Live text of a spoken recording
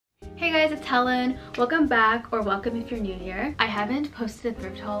Hey guys, it's Helen. Welcome back, or welcome if you're new here. I haven't posted a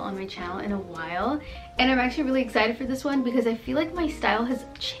thrift haul on my channel in a while, and I'm actually really excited for this one because I feel like my style has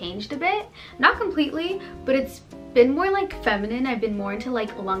changed a bit. Not completely, but it's been more like feminine. I've been more into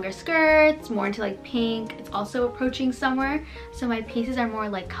like longer skirts, more into like pink. It's also approaching summer, so my pieces are more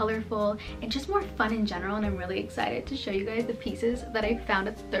like colorful and just more fun in general, and I'm really excited to show you guys the pieces that I found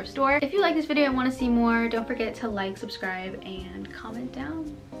at the thrift store. If you like this video and want to see more, don't forget to like, subscribe, and comment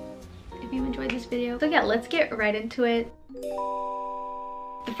down if you enjoyed this video. So yeah, let's get right into it.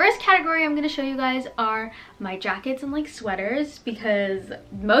 The first category I'm going to show you guys are my jackets and like sweaters, because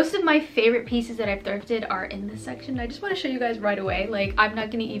most of my favorite pieces that I've thrifted are in this section. I just want to show you guys right away. Like, I'm not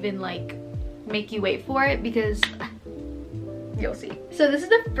going to even like make you wait for it because you'll see. So this is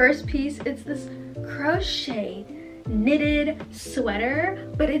the first piece. It's this crochet knitted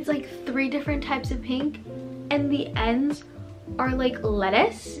sweater, but it's like 3 different types of pink, and the ends are like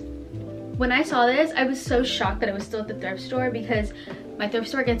lettuce. When I saw this, I was so shocked that it was still at the thrift store, because my thrift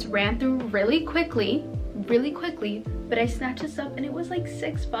store gets ran through really quickly, but I snatched this up and it was like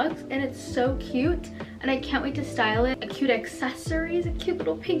 $6, and it's so cute, and I can't wait to style it. A cute accessories, a cute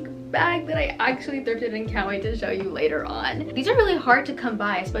little pink bag that I actually thrifted and can't wait to show you later on. These are really hard to come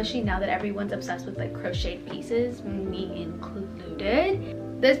by, especially now that everyone's obsessed with like crocheted pieces, me included.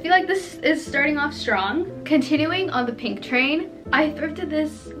 I feel like this is starting off strong. Continuing on the pink train, I thrifted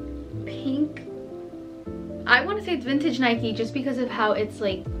this pink, I want to say it's vintage Nike just because of how it's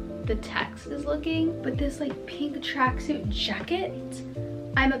like the text is looking, but this like pink tracksuit jacket,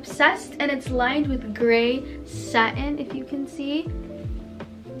 I'm obsessed, and it's lined with gray satin. If you can see,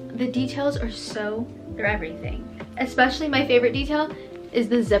 the details are they're everything. Especially my favorite detail is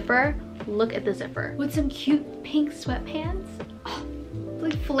the zipper. Look at the zipper with some cute pink sweatpants.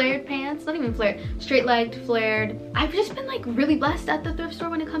 Like flared pants, not even flared, straight legged, flared. I've just been like really blessed at the thrift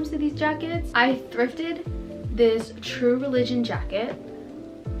store when it comes to these jackets. I thrifted this True Religion jacket.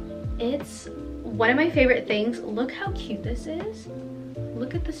 It's one of my favorite things. Look how cute this is.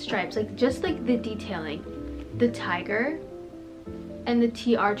 Look at the stripes, like just like the detailing, the tiger and the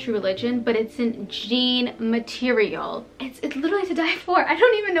TR True Religion, but it's in jean material. It's literally to die for. I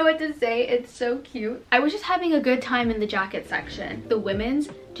don't even know what to say. It's so cute. I was just having a good time in the jacket section. The women's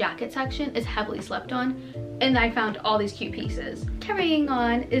jacket section is heavily slept on, and I found all these cute pieces. Carrying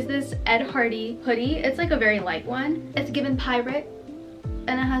on is this Ed Hardy hoodie. It's like a very light one. It's given pirate,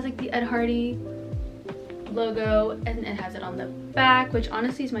 and it has like the Ed Hardy logo, and it has it on the back, which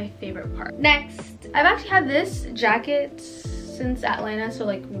honestly is my favorite part. Next, I've actually had this jacket since Atlanta, so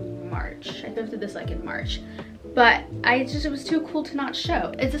like March. I thrifted this like in March, but it was too cool to not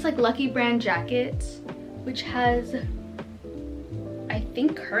show. It's this like Lucky brand jacket, which has, I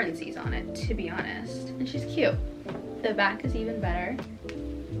think, currencies on it, to be honest, and she's cute. The back is even better.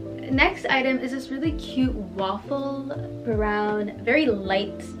 Next item is this really cute waffle brown, very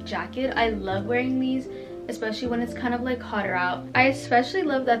light jacket. I love wearing these, especially when it's kind of like hotter out. I especially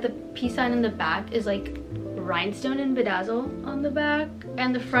love that the peace sign in the back is like rhinestone and bedazzle on the back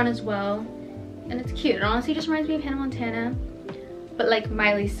and the front as well, and it's cute. It honestly just reminds me of Hannah Montana, but like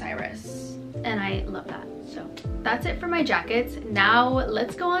Miley Cyrus, and I love that. So that's it for my jackets. Now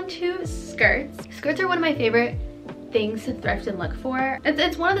let's go on to skirts. Skirts are one of my favorite things to thrift and look for.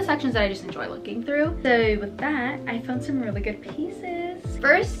 It's one of the sections that I just enjoy looking through. So with that, I found some really good pieces.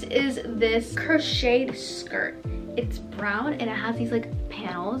 First is this crocheted skirt. It's brown and it has these like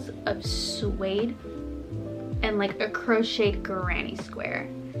panels of suede and like a crocheted granny square,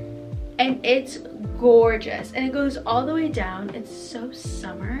 and it's gorgeous, and it goes all the way down. It's so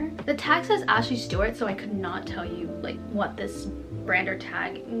summer. The tag says Ashley Stewart, so I could not tell you like what this brand or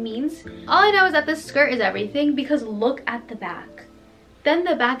tag means. All I know is that this skirt is everything, because look at the back. Then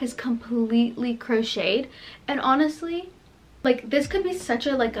the back is completely crocheted, and honestly, like this could be such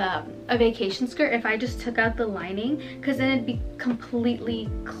a like a vacation skirt if I just took out the lining, because then it'd be completely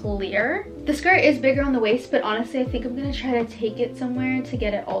clear. The skirt is bigger on the waist, but honestly I think I'm gonna try to take it somewhere to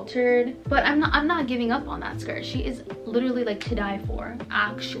get it altered. But I'm not giving up on that skirt. She is literally like to die for,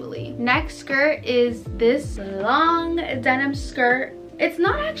 actually. Next skirt is this long denim skirt. It's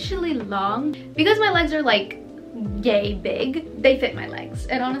not actually long because my legs are like yay big. They fit my legs,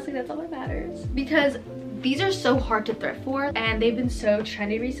 and honestly that's all that matters, because these are so hard to thrift for, and they've been so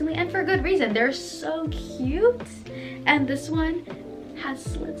trendy recently, and for good reason. They're so cute, and this one has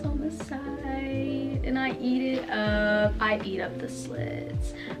slits on the side, and I eat it up. I eat up the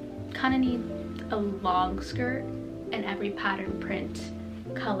slits. Kind of need a long skirt and every pattern, print,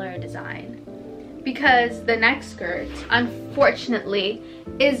 color, design, because the next skirt, unfortunately,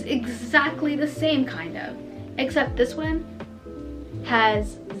 is exactly the same kind of, except this one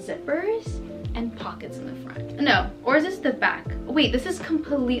has zippers and pockets in the front. No, or is this the back? Wait, this is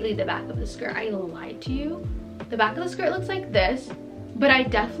completely the back of the skirt. I lied to you. The back of the skirt looks like this, but I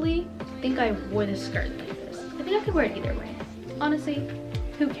definitely think I wore the skirt like this. I think I could wear it either way. Honestly,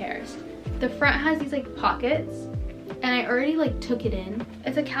 who cares? The front has these like pockets, and I already like took it in.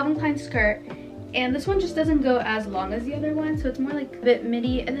 It's a Calvin Klein skirt, and this one just doesn't go as long as the other one, so it's more like a bit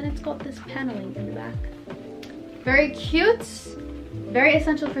midi, and then it's got this paneling in the back. Very cute, very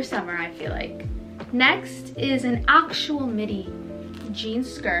essential for summer, I feel like. Next is an actual midi jean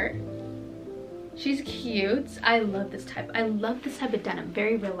skirt. She's cute. I love this type. I love this type of denim,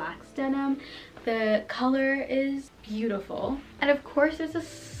 very relaxed denim. The color is beautiful. And of course there's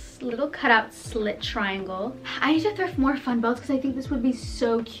this little cutout slit triangle. I need to thrift more fun belts because I think this would be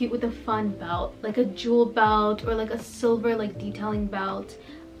so cute with a fun belt, like a jewel belt or like a silver like detailing belt.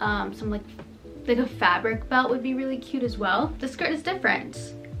 Some like a fabric belt would be really cute as well. The skirt is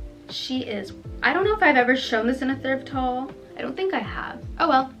different. She is, I don't know if I've ever shown this in a thrift haul. I don't think I have. Oh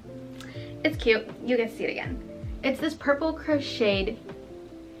well, it's cute. You get to see it again. It's this purple crocheted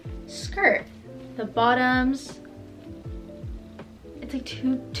skirt. The bottoms, it's like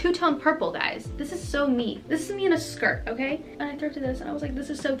two-tone purple, guys. This is so me. This is me in a skirt, okay? And I thrifted this and I was like, this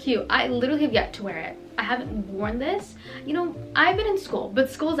is so cute. I literally have yet to wear it. I haven't worn this. You know, I've been in school, but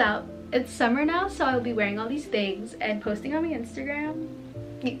school's out. It's summer now, so I'll be wearing all these things and posting on my Instagram.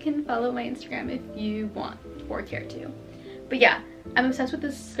 You can follow my Instagram if you want or care to. But yeah, I'm obsessed with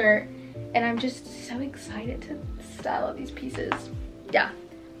this skirt and I'm just so excited to style out these pieces. Yeah.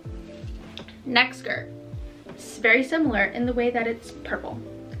 Next skirt. It's very similar in the way that it's purple,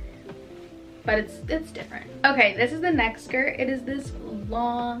 but it's different. Okay, this is the next skirt. It is this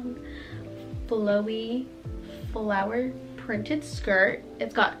long, flowy, flower printed skirt.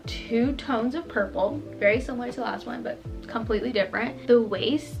 It's got two tones of purple, very similar to the last one, but completely different. The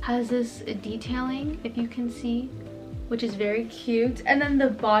waist has this detailing, if you can see, which is very cute. And then the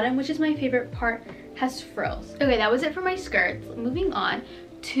bottom, which is my favorite part, has frills. Okay, that was it for my skirts. Moving on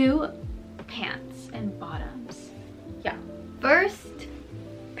to pants and bottoms. Yeah, first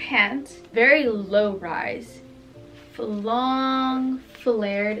pant, very low rise, long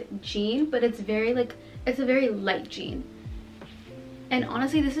flared jean, but it's very like, it's a very light jean. And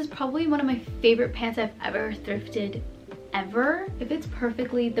honestly, this is probably one of my favorite pants I've ever thrifted ever. It fits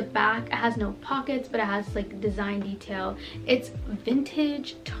perfectly. The back, it has no pockets, but it has like design detail. It's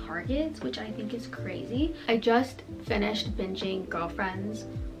vintage Targets, which I think is crazy. I just finished binging Girlfriends,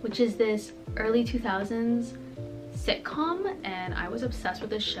 which is this early 2000s sitcom, and I was obsessed with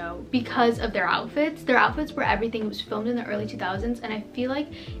this show because of their outfits. Their outfits were everything. It was filmed in the early 2000s, and I feel like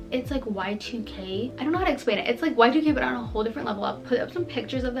it's like Y2K. I don't know how to explain it. It's like Y2K, but on a whole different level. I'll put up some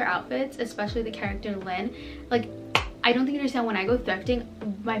pictures of their outfits, especially the character Lynn. Like, I don't think you understand, when I go thrifting,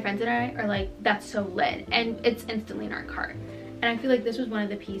 my friends and I are like, that's so lit, and it's instantly in our cart. And I feel like this was one of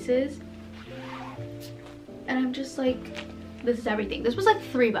the pieces, and I'm just like, this is everything. This was like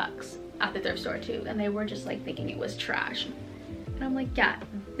 $3 at the thrift store too, and they were just like thinking it was trash. And I'm like, yeah,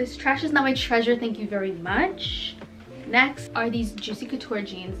 this trash is not my treasure, thank you very much. Next are these Juicy Couture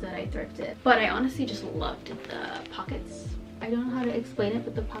jeans that I thrifted, but I honestly just loved the pockets. I don't know how to explain it,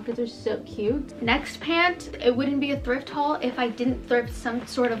 but the pockets are so cute. Next pant, it wouldn't be a thrift haul if I didn't thrift some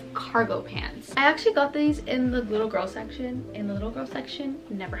sort of cargo pants. I actually got these in the little girl section, and the little girl section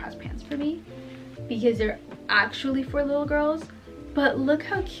never has pants for me because they're actually for little girls. But look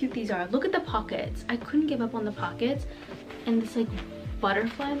how cute these are. Look at the pockets. I couldn't give up on the pockets. And this like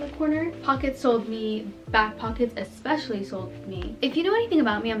butterfly in the corner. Pockets sold me. Back pockets especially sold me. If you know anything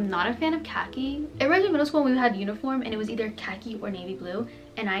about me, I'm not a fan of khaki. It reminds me of middle school when we had uniform and it was either khaki or navy blue.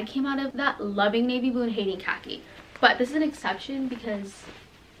 And I came out of that loving navy blue and hating khaki. But this is an exception because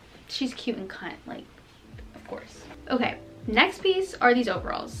she's cute and cunt, like, of course. Okay, next piece are these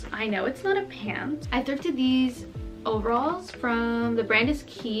overalls. I know it's not a pant. I thrifted these overalls from the brand is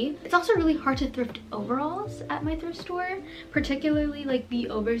Key. It's also really hard to thrift overalls at my thrift store, particularly like the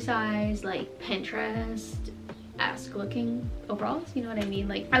oversized, like Pinterest-esque looking overalls, you know what I mean?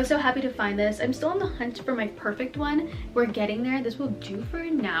 Like, I was so happy to find this. I'm still on the hunt for my perfect one. We're getting there. This will do for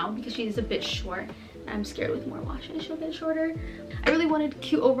now because she is a bit short. I'm scared with more washes she'll get shorter. I really wanted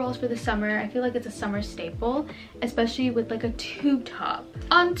cute overalls for the summer. I feel like it's a summer staple, especially with like a tube top.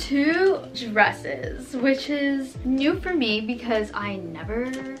 On to dresses, which is new for me because I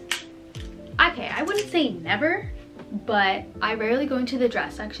wouldn't say never, but I rarely go into the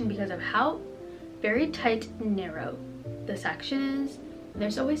dress section because of how very tight and narrow the section is.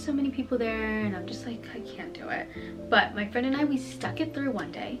 There's always so many people there and I'm just like, I can't do it. But my friend and I, we stuck it through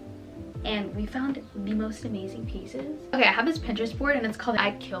one day. and we found the most amazing pieces. Okay, I have this Pinterest board and it's called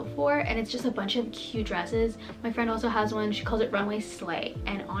I Kill For, and it's just a bunch of cute dresses. My friend also has one. She calls it Runway Slay,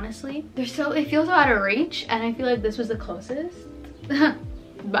 and honestly, they feel so out of reach, and I feel like this was the closest.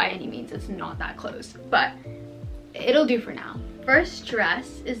 By any means, it's not that close, but it'll do for now. First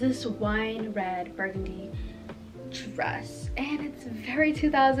dress is this wine red burgundy dress, and it's very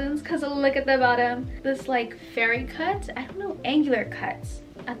 2000s because look at the bottom. This like fairy cut, I don't know, angular cuts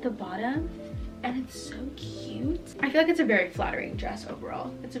at the bottom, and it's so cute. I feel like it's a very flattering dress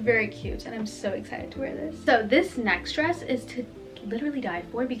overall. It's very cute, and I'm so excited to wear this. So this next dress is to literally die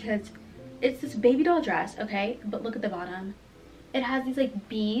for because it's this baby doll dress, okay? But look at the bottom. It has these like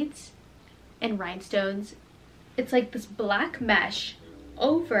beads and rhinestones. It's like this black mesh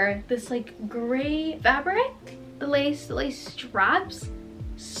over this like gray fabric. The lace straps,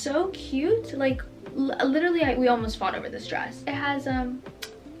 so cute. Like literally we almost fought over this dress. It has a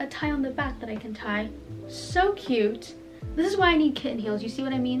tie on the back that I can tie. So cute. This is why I need kitten heels. You see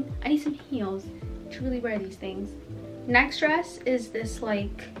what I mean? I need some heels to really wear these things. Next dress is this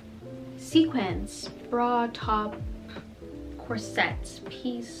like sequins bra top corset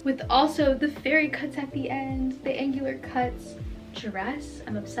piece with also the fairy cuts at the end, the angular cuts dress.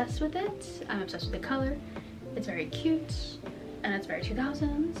 I'm obsessed with it. I'm obsessed with the color. It's very cute, and it's very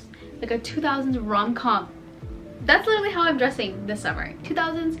 2000s, like a 2000s rom-com. That's literally how I'm dressing this summer.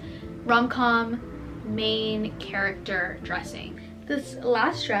 2000s rom-com main character dressing. This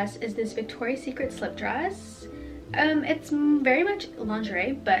last dress is this Victoria's Secret slip dress. It's very much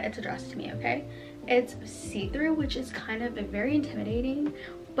lingerie, but it's a dress to me, okay? It's see-through, which is kind of very intimidating,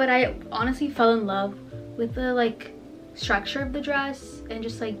 but I honestly fell in love with the like structure of the dress and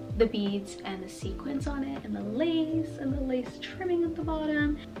just like the beads and the sequins on it and the lace trimming at the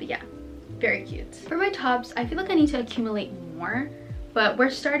bottom. But yeah, very cute. For my tops, I feel like I need to accumulate more, but we're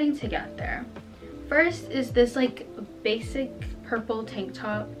starting to get there. First is this like basic purple tank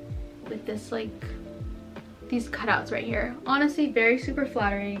top with this like these cutouts right here. Honestly, very super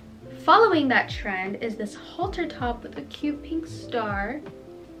flattering. Following that trend is this halter top with a cute pink star.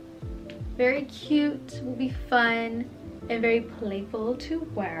 Very cute, will be fun and very playful to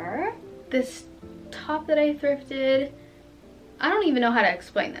wear. This top that I thrifted, I don't even know how to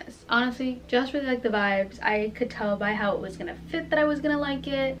explain this. Honestly, just really like the vibes. I could tell by how it was gonna fit that I was gonna like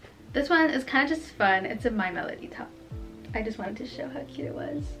it. This one is kind of just fun. It's a My Melody top. I just wanted to show how cute it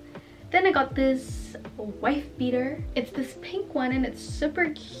was. Then I got this wife beater. It's this pink one, and it's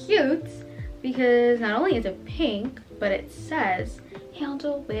super cute because not only is it pink, but it says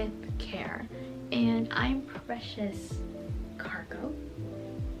handle with care, and I'm precious cargo.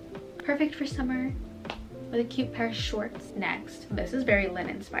 Perfect for summer with a cute pair of shorts. Next, this is very Lynn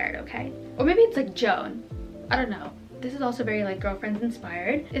inspired, okay? Or maybe it's like Joan, I don't know. This is also very like Girlfriends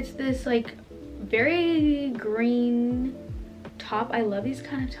inspired. It's this like very green top. I love these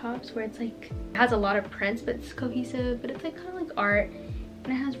kind of tops where it's like it has a lot of prints but it's cohesive, but it's like kind of like art,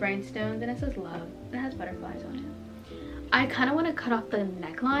 and it has rhinestones and it says love and it has butterflies on it. I kind of want to cut off the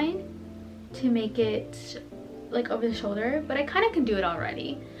neckline to make it like over the shoulder, but I kind of can do it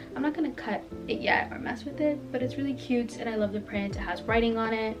already. I'm not gonna cut it yet or mess with it, but it's really cute and I love the print. It has writing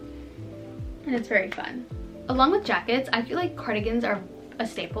on it and it's very fun. Along with jackets, I feel like cardigans are a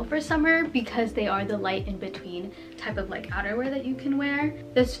staple for summer because they are the light in between type of like outerwear that you can wear.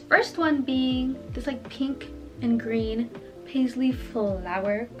 This first one being this like pink and green paisley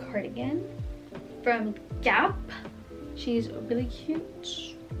flower cardigan from Gap. She's really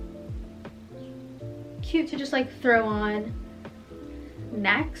cute. Cute to just like throw on.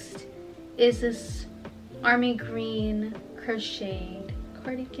 Next is this army green crocheted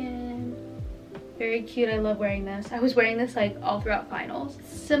cardigan. Very cute. I love wearing this. I was wearing this like all throughout finals.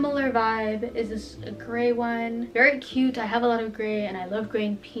 Similar vibe is this gray one. Very cute. I have a lot of gray and I love gray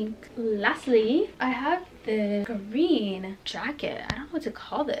and pink. Lastly, I have the green jacket. I don't know what to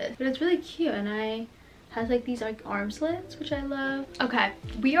call this, but it's really cute, and I has like these like arm slits, which I love. Okay,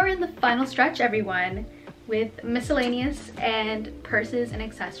 we are in the final stretch, everyone, with miscellaneous and purses and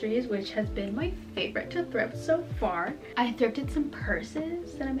accessories, which has been my favorite to thrift so far. I thrifted some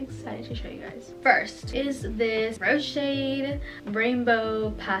purses that I'm excited to show you guys. First is this rose shade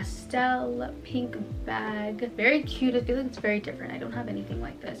rainbow pastel pink bag. Very cute. I feel like it's very different. I don't have anything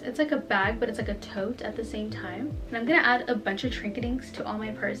like this. It's like a bag, but it's like a tote at the same time. And I'm gonna add a bunch of trinketings to all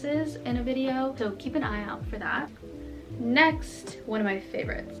my purses in a video, so keep an eye out for that. Next, one of my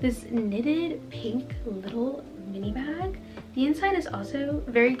favorites, this knitted pink little mini bag. The inside is also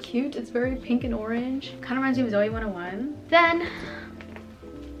very cute. It's very pink and orange. Kind of reminds me of Zoe 101. Then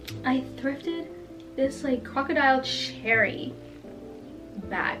I thrifted this like crocodile cherry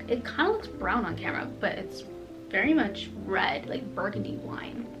bag. It kind of looks brown on camera, but it's very much red, like burgundy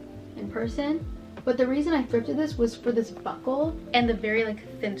wine in person. But the reason I thrifted this was for this buckle and the very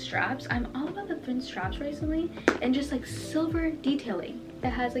like thin straps. I'm all about the thin straps recently, and just like silver detailing. It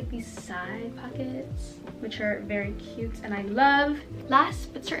has like these side pockets, which are very cute and I love.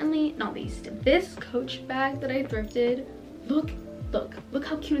 Last but certainly not least, this Coach bag that I thrifted. Look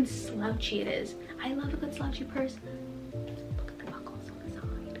how cute and slouchy it is. I love a good slouchy purse. Look at the buckles on the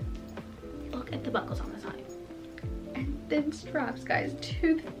side. Look at the buckles on the side. And thin straps, guys.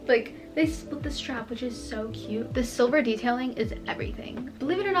 Like, they split the strap, which is so cute. The silver detailing is everything.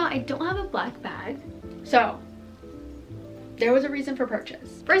 Believe it or not, I don't have a black bag, so there was a reason for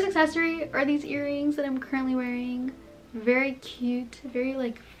purchase. First accessory are these earrings that I'm currently wearing. Very cute, very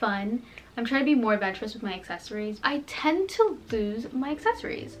like fun. I'm trying to be more adventurous with my accessories. I tend to lose my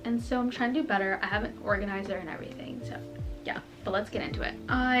accessories, and so I'm trying to do better. I have an organizer and everything, so yeah, but let's get into it.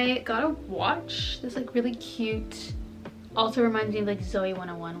 I got a watch, this like really cute, also reminds me of like Zoe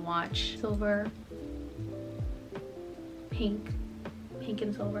 101 watch. Silver, pink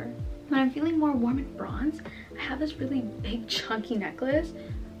and silver. When I'm feeling more warm and bronze, I have this really big chunky necklace.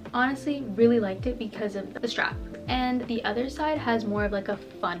 Honestly, really liked it because of the strap. And the other side has more of like a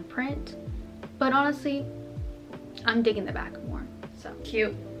fun print. But honestly, I'm digging the back more. So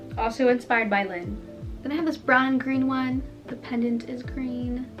cute. Also inspired by Lynn. Then I have this brown and green one. The pendant is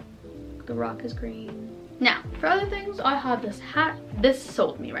green. The rock is green. Now, for other things, I have this hat. This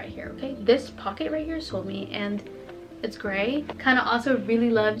sold me right here, okay? This pocket right here sold me, and it's gray. Kind of also really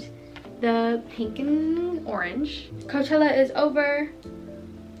loved the pink and orange. Coachella is over,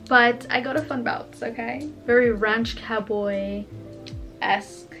 but I got a fun belt, okay? Very ranch cowboy-esque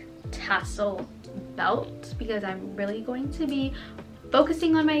tassel belt, because I'm really going to be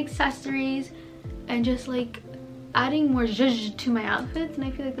focusing on my accessories and just like adding more zhuzh to my outfits, and I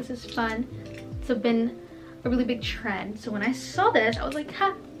feel like this is fun. It's been a really big trend, so when I saw this, I was like,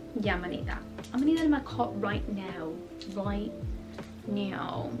 ha, yeah, I'm gonna need that. I'm gonna need that in my cart right now.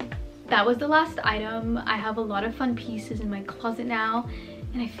 That was the last item. I have a lot of fun pieces in my closet now,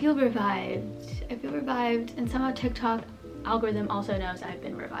 and I feel revived. And somehow TikTok algorithm also knows I've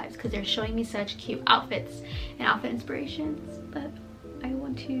been revived because they're showing me such cute outfits and outfit inspirations that I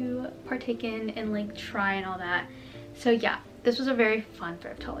want to partake in and like try and all that. So yeah, this was a very fun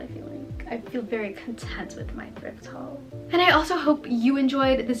thrift haul. I feel very content with my thrift haul. And I also hope you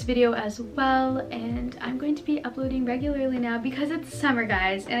enjoyed this video as well, and I'm going to be uploading regularly now because it's summer,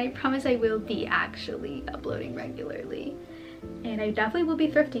 guys, and I promise I will be actually uploading regularly. And I definitely will be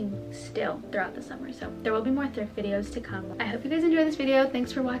thrifting still throughout the summer, so there will be more thrift videos to come. I hope you guys enjoyed this video.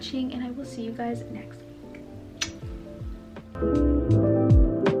 Thanks for watching, and I will see you guys next time.